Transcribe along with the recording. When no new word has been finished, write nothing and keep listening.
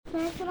Can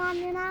I sit on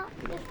you now?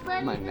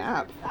 My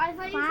nap? I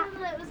thought you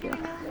said that it was going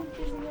to go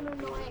confusing and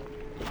annoying.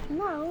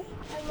 No.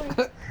 I'm like,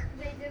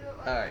 they didn't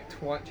like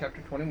Alright,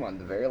 chapter 21,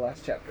 the very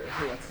last chapter.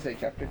 Who wants to say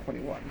chapter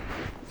 21?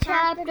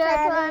 Chapter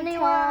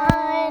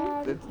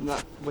 21. It's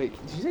not, wait,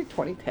 did you say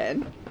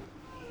 2010?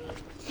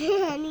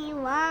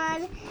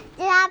 21.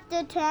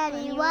 Chapter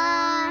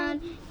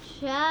 21.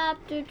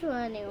 Chapter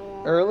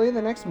 21. Early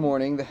the next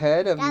morning, the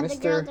head of Dad, the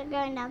girls Mr. are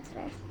going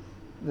downstairs.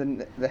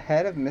 The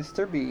head of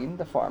Mr. Bean,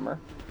 the farmer,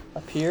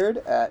 appeared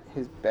at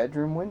his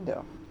bedroom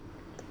window.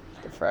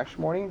 The fresh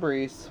morning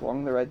breeze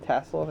swung the red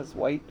tassel of his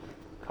white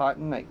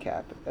cotton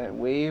nightcap and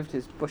waved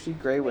his bushy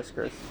gray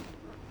whiskers.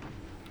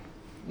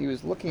 He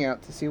was looking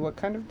out to see what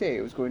kind of day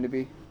it was going to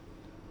be.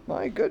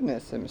 My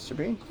goodness, said Mr.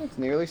 Bean. It's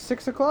nearly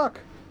 6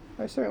 o'clock.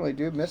 I certainly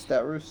do miss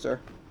that rooster.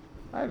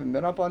 I haven't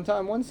been up on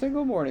time one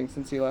single morning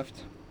since he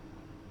left.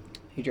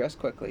 He dressed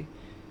quickly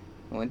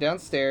and went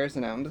downstairs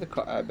and out into the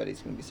car. I bet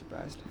he's going to be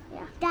surprised.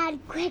 Yeah. Dad,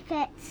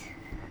 crickets.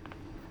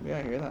 Yeah,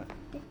 I hear that.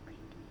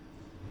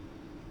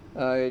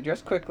 He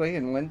dressed quickly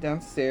and went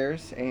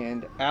downstairs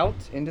and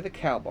out into the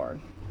cow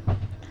barn.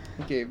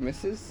 He gave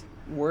Mrs.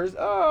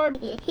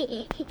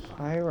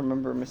 I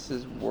remember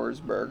Mrs.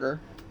 Wurzburger.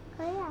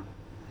 Oh, yeah.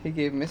 He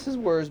gave Mrs.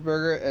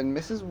 Wurzburger and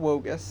Mrs.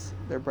 Wogus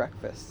their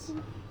breakfasts.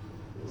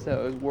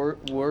 So it was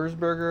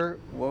Wurzburger,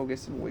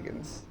 Wogus, and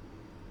Wiggins.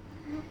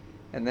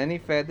 And then he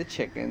fed the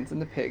chickens and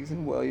the pigs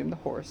and William the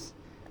horse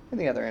and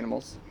the other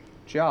animals.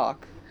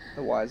 Jock,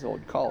 the wise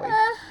old collie,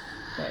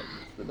 that's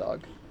the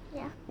dog,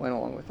 Yeah. went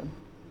along with him.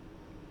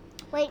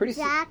 Wait, Pretty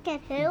Jack and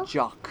who?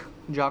 Jock.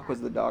 Jock was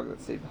the dog that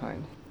stayed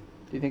behind.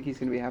 Do you think he's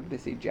going to be happy to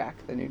see Jack,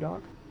 the new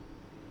dog?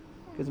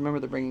 Because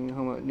remember, they're bringing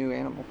home a new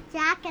animal.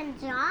 Jack and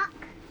Jock?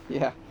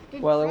 Yeah.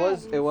 Good Well,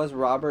 friends. it was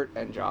Robert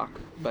and Jock,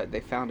 but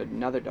they found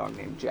another dog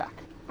named Jack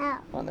Oh,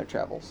 on their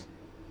travels.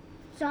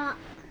 Jock.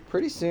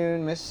 Pretty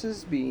soon,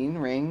 Mrs. Bean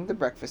rang the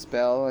breakfast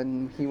bell,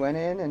 and he went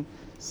in and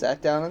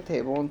sat down on the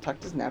table and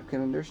tucked his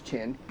napkin under his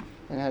chin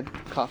and had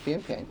coffee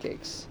and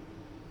pancakes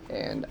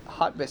and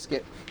hot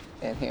biscuit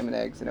and ham and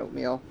eggs and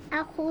oatmeal.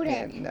 I'll hold it.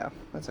 And no,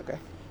 that's okay.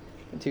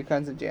 And 2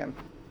 kinds of jam.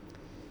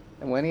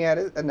 And when he had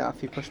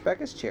enough, he pushed back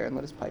his chair and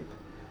lit his pipe,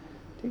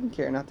 taking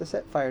care not to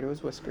set fire to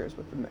his whiskers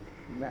with the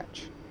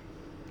match.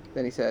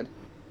 Then he said,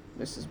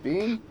 Mrs.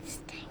 Bean,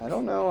 I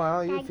don't know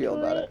how you Dad, feel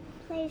can about we it.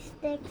 play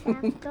sticks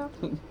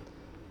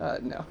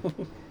after? No.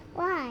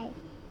 Why?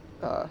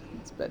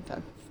 It's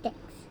bedtime. Sticks.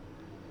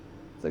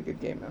 It's a good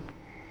game,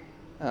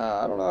 though.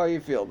 I don't know how you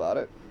feel about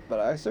it, but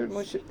I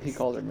certainly should. He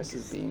called her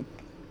Mrs. Bean.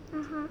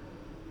 Uh-huh.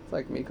 It's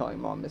like me calling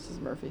Mom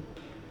Mrs. Murphy.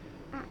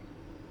 Ah.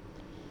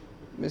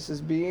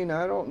 Mrs. Bean,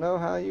 I don't know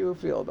how you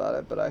feel about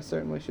it, but I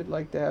certainly should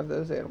like to have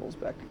those animals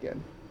back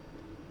again.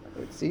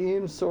 It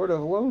seems sort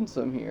of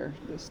lonesome here,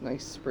 this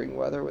nice spring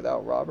weather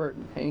without Robert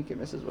and Hank and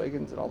Mrs.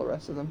 Wiggins and all the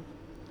rest of them.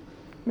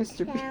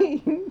 Mr. Yeah.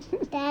 Bean,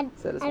 Dad,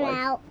 said his I'm wife,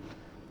 out.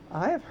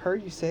 I have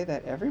heard you say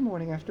that every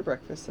morning after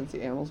breakfast since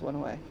the animals went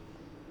away.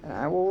 And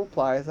I will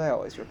reply as I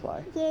always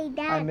reply. Yay,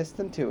 Dad. I miss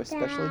them too,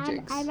 especially Dad,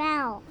 Jinx. I'm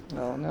out.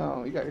 Oh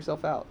no, you got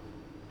yourself out.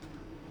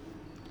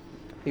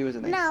 He was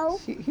a nice. No,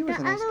 He was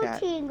the a nice other cat.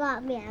 team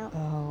got me out.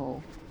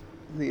 Oh,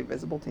 the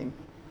invisible team.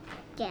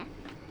 Yeah.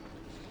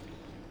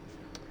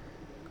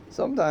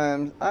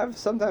 I've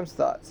sometimes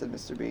thought, said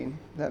Mr. Bean,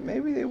 that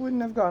maybe they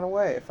wouldn't have gone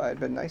away if I had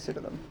been nicer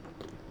to them.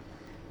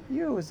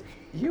 You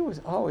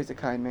was always a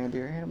kind man to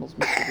your animals,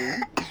 Mr.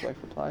 Bean, his wife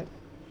replied.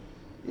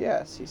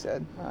 Yes, he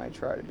said, I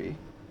try to be.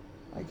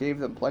 I gave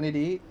them plenty to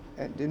eat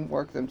and didn't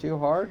work them too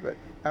hard, but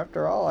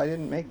after all, I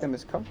didn't make them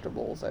as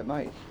comfortable as I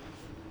might.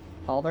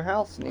 All their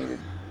houses needed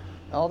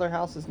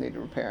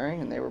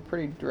repairing, and they were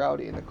pretty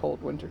draughty in the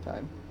cold winter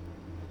time.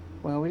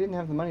 Well, we didn't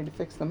have the money to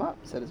fix them up,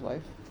 said his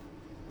wife.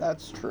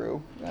 That's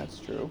true,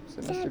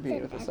 said Mr.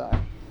 Bean with a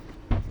sigh.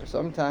 For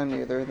some time,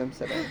 neither of them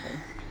said anything.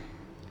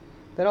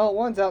 Then all at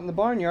once, out in the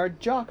barnyard,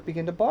 Jock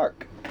began to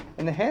bark,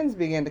 and the hens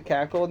began to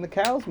cackle, and the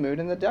cows mooed,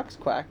 and the ducks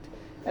quacked,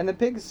 and the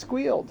pigs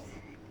squealed.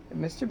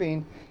 And Mr.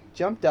 Bean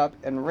jumped up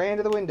and ran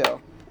to the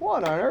window.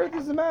 What on earth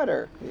is the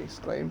matter? He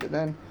exclaimed, and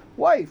then,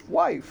 Wife!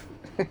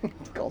 He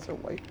calls her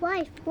wife.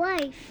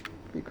 Wife.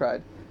 He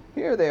cried.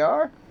 Here they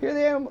are. Here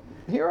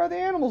are the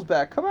animals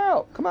back. Come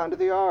out into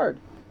the yard.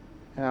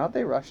 And out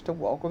they rushed to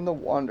welcome the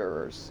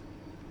wanderers.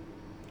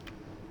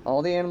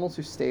 All the animals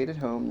who stayed at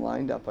home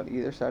lined up on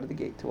either side of the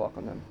gate to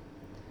welcome them.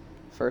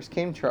 First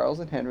came Charles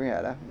and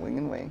Henrietta, wing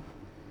and wing.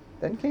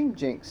 Then came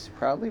Jinx,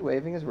 proudly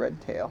waving his red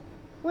tail.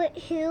 Wait,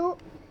 who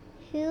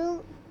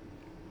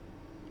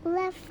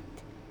left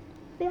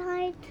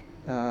behind?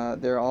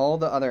 They're all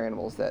the other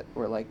animals that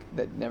were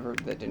that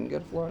didn't go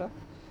to Florida.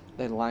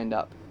 They lined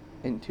up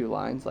in 2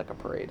 lines like a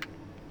parade.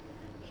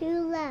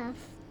 Who left?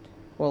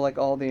 Well, like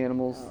all the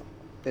animals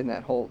in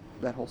that whole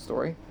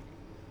story,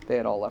 they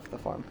had all left the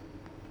farm.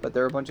 But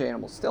there are a bunch of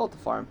animals still at the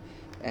farm,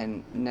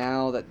 and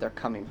now that they're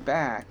coming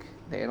back,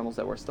 the animals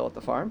that were still at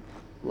the farm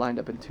lined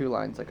up in 2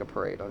 lines like a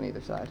parade on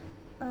either side.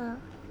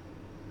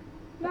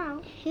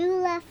 No.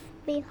 Who left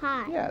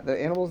behind? Yeah, the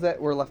animals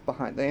that were left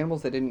behind, the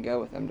animals that didn't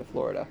go with them to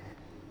Florida,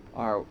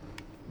 are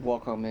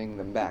welcoming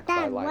them back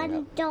by Dad, lining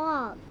one up.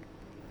 dog.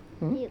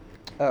 Hmm? You.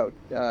 Oh,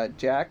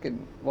 Jack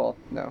and, well,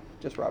 no,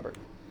 just Robert.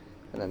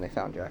 And then they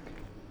found Jack.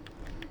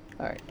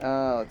 Alright,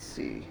 let's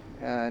see.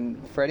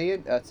 And Freddy,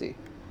 let's see.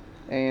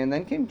 And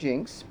then came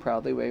Jinx,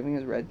 proudly waving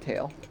his red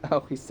tail.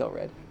 Oh, he's still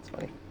red. It's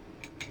funny.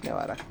 No,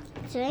 Ada.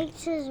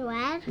 Jinx is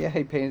red. Yeah,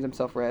 he painted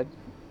himself red.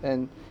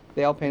 And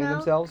they all painted No.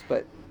 themselves,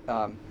 but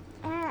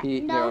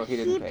he didn't paint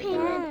it red.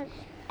 painted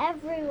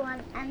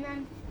everyone, and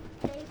then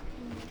they painted.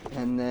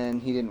 And then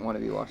he didn't want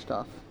to be washed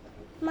off.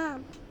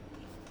 Mom.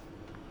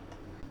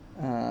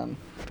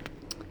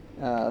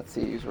 Let's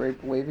see, he was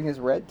waving his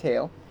red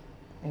tail.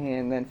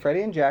 And then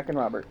Freddy and Jack and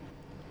Robert.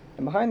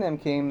 And behind them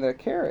came the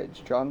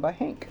carriage drawn by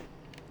Hank.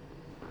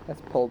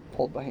 That's pulled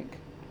by Hank.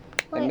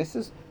 And Wait.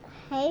 Mrs.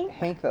 Hank.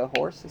 Hank the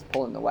horse is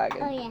pulling the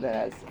wagon Oh, yeah. that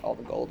has all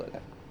the gold in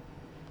it.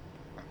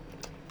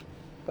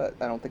 But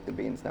I don't think the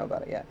Beans know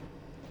about it yet.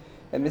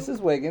 And Mrs.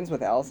 Wiggins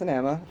with Alice and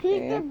Emma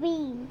Who's the and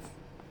beans?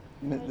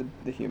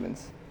 the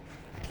humans.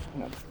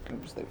 No,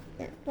 I'm just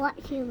there. What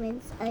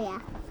humans? Oh yeah.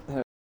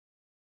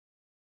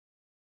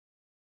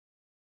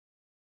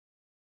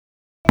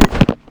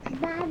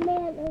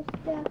 Batman is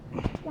the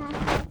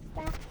last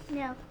stuff.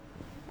 No.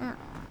 Oh.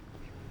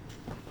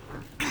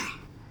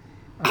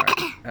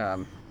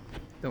 Alright,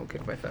 don't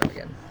kick my phone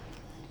again.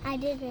 I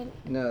didn't.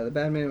 No, the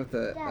bad man with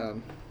the Yeah.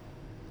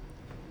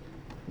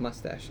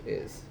 mustache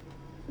is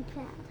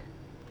Okay.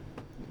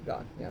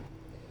 gone, yeah.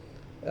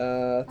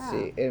 Let's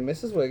see. And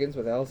Mrs. Wiggins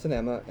with Alice and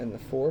Emma and the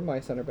 4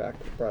 mice on her back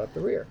brought up the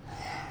rear.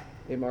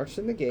 They marched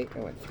in the gate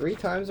and went 3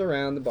 times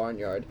around the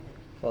barnyard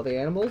while the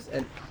animals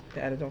and...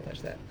 Dad, don't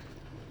touch that.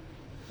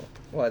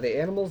 While the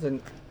animals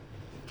and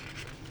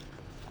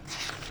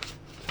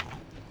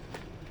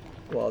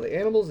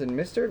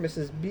Mr. and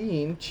Mrs.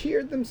 Bean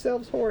cheered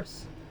themselves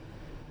hoarse.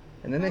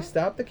 And then they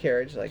stopped the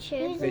carriage like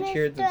Who's they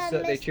cheered Mr.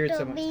 and they cheered Mr.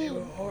 someone. They Bean?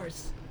 were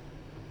horse.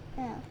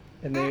 Oh.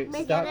 And they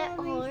Mr. stopped.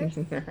 Horse.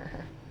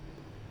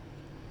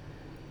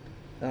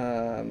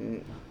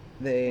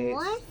 They.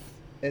 What?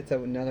 It's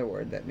another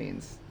word that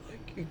means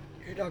like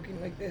you're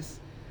talking like this,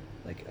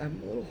 like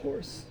I'm a little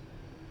hoarse.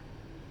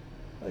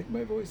 Like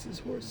my voice is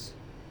hoarse.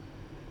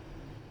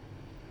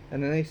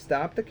 And then they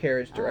stopped the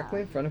carriage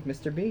directly in front of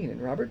Mr. Bean, and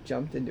Robert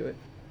jumped into it,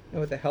 and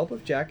with the help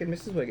of Jack and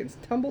Mrs. Wiggins,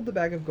 tumbled the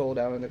bag of gold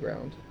out on the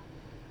ground.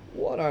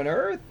 What on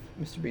earth?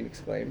 Mr. Bean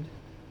exclaimed.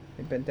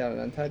 He bent down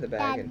and untied the bag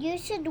Dad, and you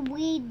should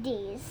weed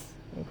these.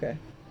 okay.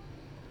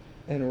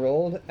 And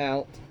rolled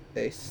out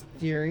a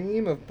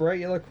stream of bright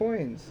yellow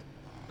coins.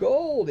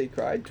 Gold, he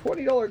cried.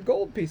 $20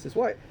 gold pieces.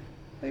 Why?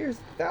 There's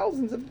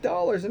thousands of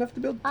dollars, enough to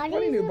build Are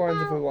 20 these new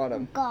barns if we about want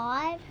them.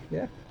 God.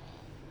 Yeah.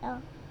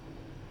 Oh.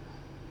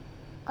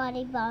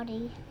 Goddy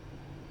body.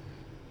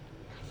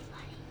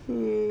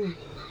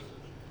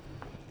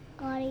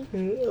 Goddy.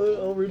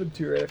 I'll read them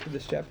to you right after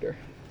this chapter.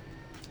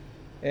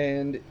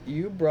 And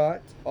you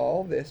brought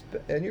all this,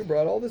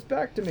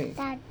 back to me.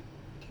 Dad,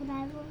 can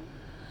I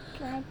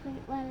put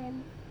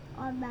one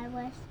on my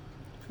list?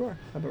 Sure.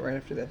 How about right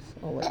after this?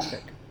 I'll let you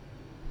pick.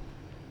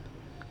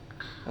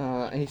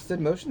 And he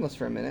stood motionless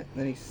for a minute.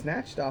 Then he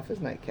snatched off his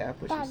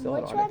nightcap, which Dad, he still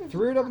had which on it, one's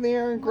threw it up in the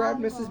air, and grabbed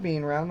Mango? Mrs.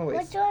 Bean around the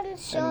waist Which one is and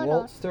soda?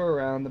 waltzed her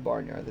around the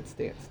barnyard that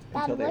danced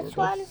until Dad, they were which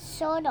both. one is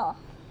soda? I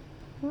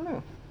don't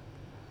know.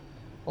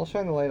 I'll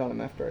shine the light on them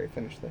after I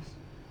finish this.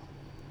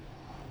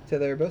 Till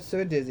they were both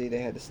so dizzy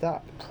they had to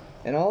stop.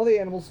 And all the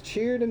animals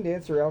cheered and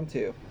danced around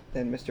too.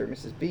 Then Mr. and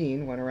Mrs.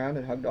 Bean went around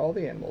and hugged all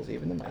the animals,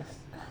 even the mice.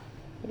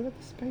 What about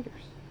the spiders?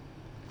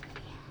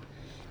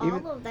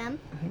 All of them.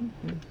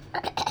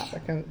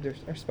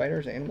 Are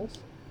spiders animals?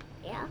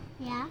 Yeah.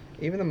 Yeah.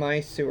 Even the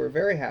mice, who were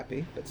very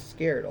happy, but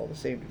scared all the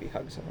same to be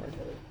hugged so hard.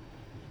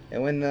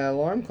 And when the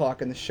alarm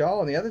clock and the shawl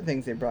and the other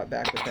things they brought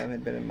back with them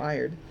had been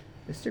admired,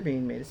 Mr.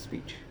 Bean made a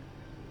speech.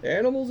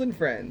 Animals and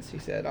friends, he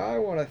said, I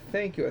want to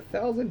thank you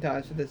 1,000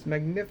 times for this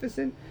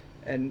magnificent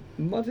and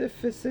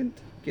munificent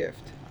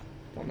gift.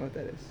 Don't know what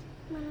that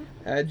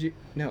is.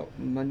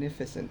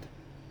 Munificent.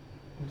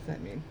 What does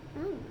that mean?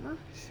 I don't know.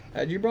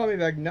 Had you brought me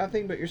back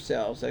nothing but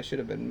yourselves, I should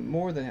have been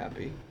more than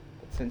happy.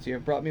 But since you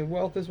have brought me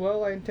wealth as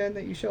well, I intend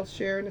that you shall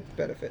share in its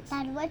benefits.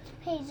 Dad, which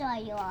page are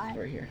you on?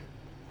 Right here.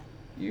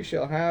 You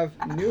shall have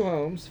new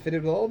homes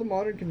fitted with all the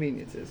modern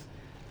conveniences.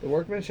 The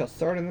workmen shall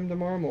start in them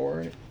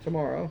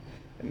tomorrow,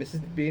 and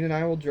Mrs. Bean and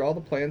I will draw the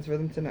plans for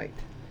them tonight.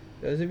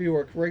 Those of you who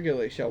work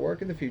regularly shall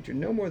work in the future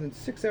no more than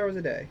 6 hours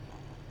a day.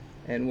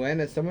 And when,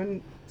 as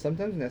sometimes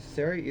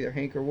necessary, either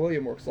Hank or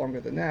William works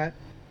longer than that,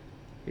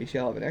 he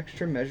shall have an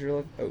extra measure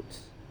of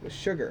oats, with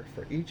sugar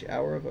for each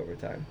hour of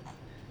overtime.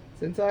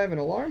 Since I have an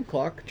alarm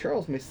clock,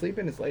 Charles may sleep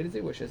in as late as he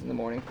wishes in the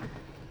morning.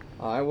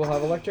 I will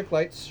have electric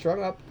lights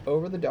strung up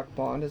over the duck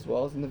pond as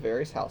well as in the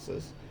various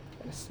houses,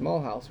 and a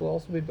small house will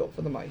also be built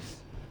for the mice.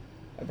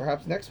 And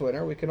perhaps next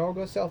winter we can all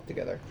go south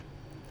together.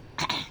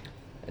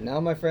 And now,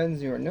 my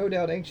friends, you are no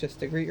doubt anxious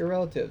to greet your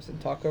relatives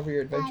and talk over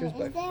your adventures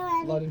by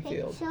flood and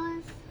field.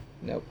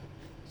 Nope.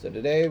 So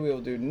today we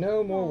will do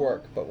no more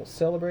work, but we'll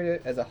celebrate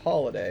it as a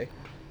holiday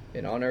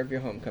in honor of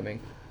your homecoming.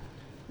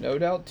 No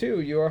doubt, too,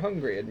 you are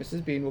hungry, and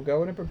Mrs. Bean will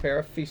go in and prepare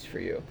a feast for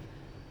you.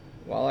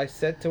 while I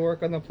set to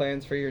work on the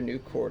plans for your new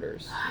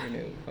quarters, your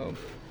new home.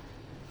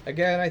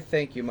 Again, I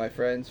thank you, my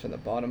friends, from the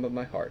bottom of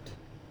my heart.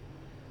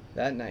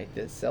 That night,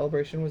 the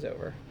celebration was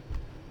over.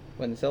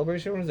 When the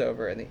celebration was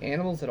over and the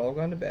animals had all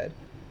gone to bed,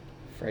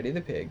 Freddy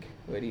the pig,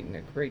 who had eaten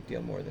a great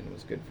deal more than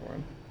was good for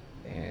him,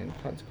 and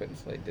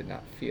consequently did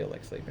not feel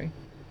like sleeping,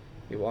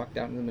 he walked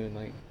out in the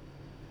moonlight.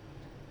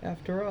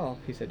 After all,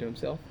 he said to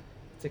himself,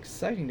 it's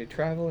exciting to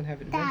travel and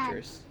have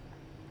adventures.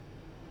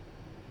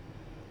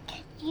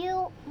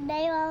 You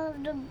name all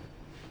of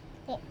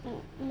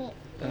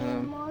the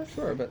animals?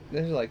 Sure, but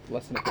there's like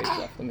less than a page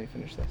left. Let me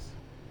finish this.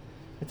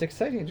 It's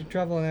exciting to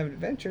travel and have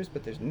adventures,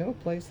 but there's no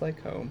place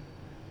like home.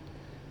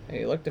 And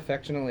he looked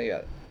affectionately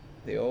at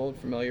the old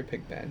familiar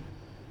pig pen,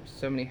 where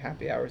so many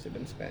happy hours had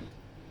been spent,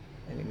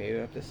 and he made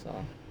up this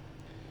song.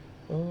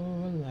 Oh,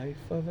 a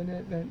life of an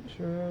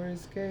adventurer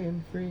is gay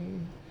and free,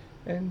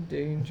 and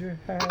danger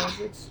has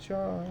its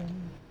charm,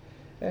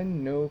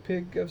 and no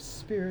pig of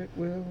spirit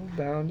will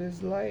bound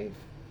his life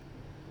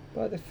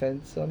by the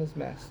fence on his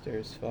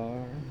master's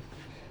farm.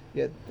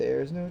 Yet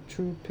there's no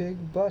true pig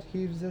but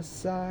heaves a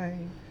sigh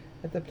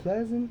at the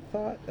pleasant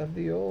thought of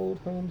the old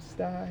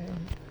homestead.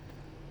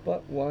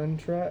 But one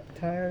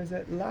tires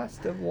at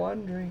last of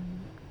wandering,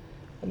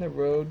 and the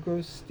road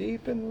grows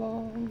steep and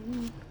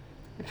long,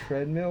 a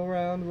treadmill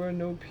round where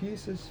no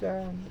peace is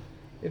found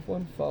if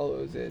one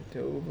follows it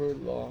over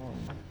long.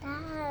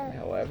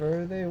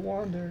 However they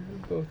wander,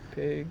 both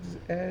pigs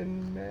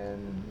and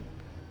men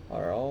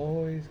are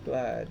always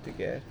glad to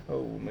get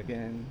home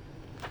again.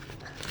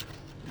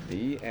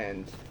 The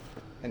end.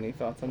 Any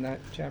thoughts on that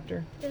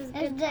chapter? It was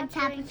It's good the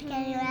chaptering. chapter.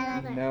 Can you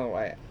read it? No,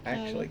 I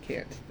actually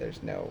can't.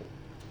 There's no.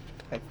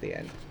 That's the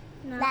end.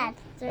 No,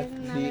 That's there's the-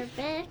 another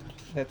bit.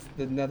 That's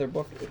another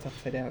book. It's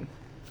upside down.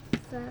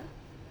 So,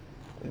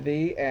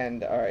 The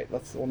end. All right,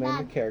 we'll name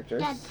the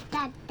characters.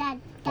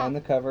 On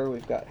the cover,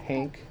 we've got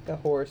Hank the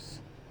horse,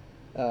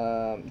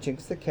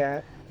 Jinx the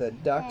cat, the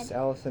ducks, Dad.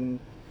 Allison,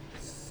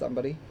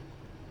 somebody,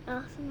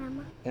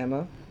 awesome,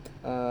 Emma.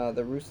 Emma,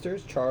 the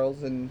roosters,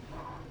 Charles and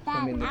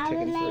I mean the I will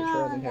chickens name were all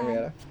Charles of and them.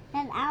 Henrietta.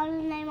 Then I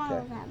will name all Okay.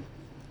 of them.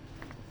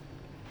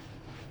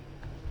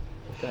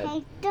 Go ahead.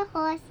 Hank the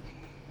horse,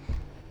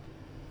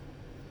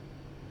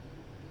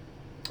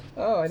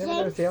 Oh, I never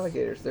noticed the Jinx.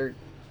 alligators.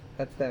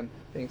 That's them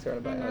being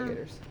surrounded by I know.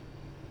 alligators.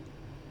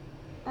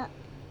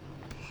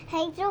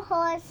 Hank the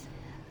horse,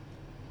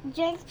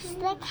 Jinx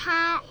the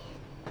cat.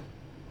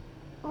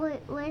 Wait,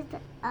 where's the?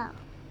 Oh,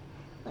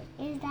 what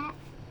is that?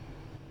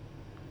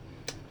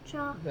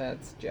 Chalk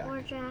That's Jack.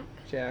 or Jack.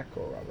 Jack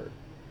or Robert.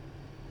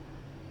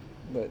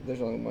 But there's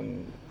only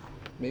one.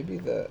 Maybe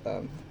the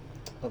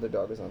other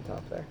dog is on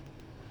top there.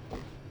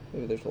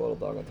 Maybe there's a little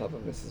dog on top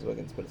of Mrs.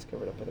 Wiggins, but it's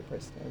covered up by the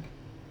price tag.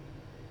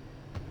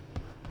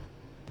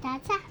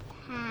 That's a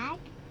tag.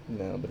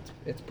 No, but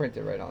it's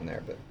printed right on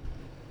there, but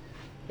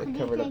Could it you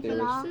covered up take the it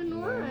original. off?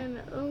 Person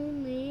one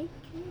only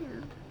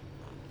can.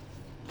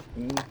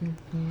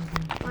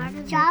 Mhm. Why does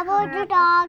it Job cover or the up dog?